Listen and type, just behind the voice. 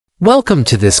Welcome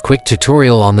to this quick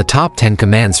tutorial on the top 10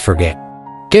 commands for Git.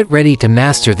 Get ready to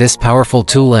master this powerful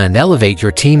tool and elevate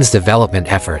your team's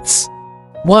development efforts.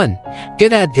 1.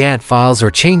 Git add files or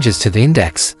changes to the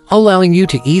index, allowing you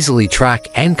to easily track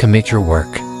and commit your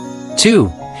work.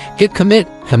 2. Git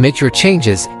commit your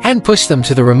changes and push them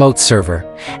to the remote server,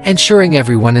 ensuring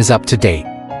everyone is up to date.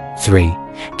 3.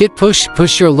 Git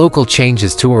push your local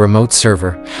changes to a remote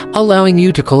server, allowing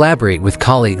you to collaborate with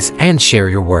colleagues and share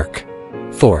your work.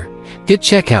 4. Git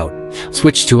checkout,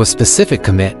 switch to a specific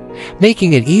commit,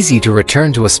 making it easy to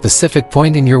return to a specific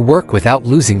point in your work without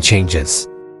losing changes.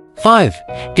 5.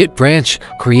 Git branch,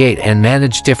 create and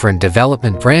manage different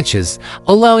development branches,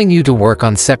 allowing you to work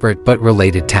on separate but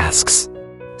related tasks.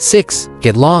 6.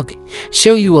 Git log,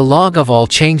 show you a log of all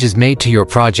changes made to your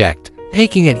project,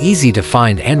 making it easy to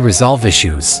find and resolve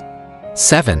issues.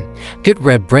 7. Git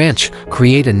reb branch,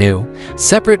 create a new,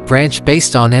 separate branch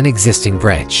based on an existing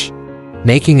branch,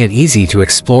 making it easy to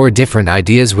explore different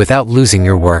ideas without losing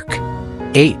your work.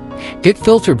 8. Git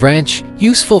filter branch,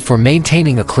 useful for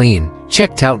maintaining a clean,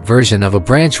 checked-out version of a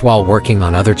branch while working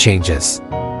on other changes.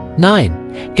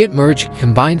 9. Git merge,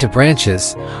 combine to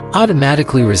branches,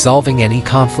 automatically resolving any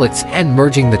conflicts and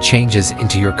merging the changes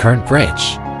into your current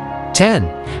branch.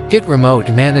 10. Git remote,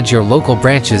 manage your local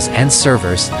branches and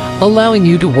servers, allowing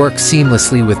you to work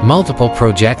seamlessly with multiple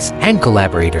projects and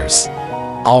collaborators.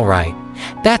 Alright,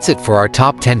 that's it for our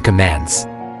top 10 commands.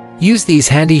 Use these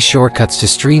handy shortcuts to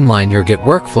streamline your Git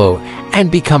workflow and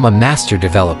become a master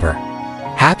developer.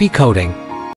 Happy coding!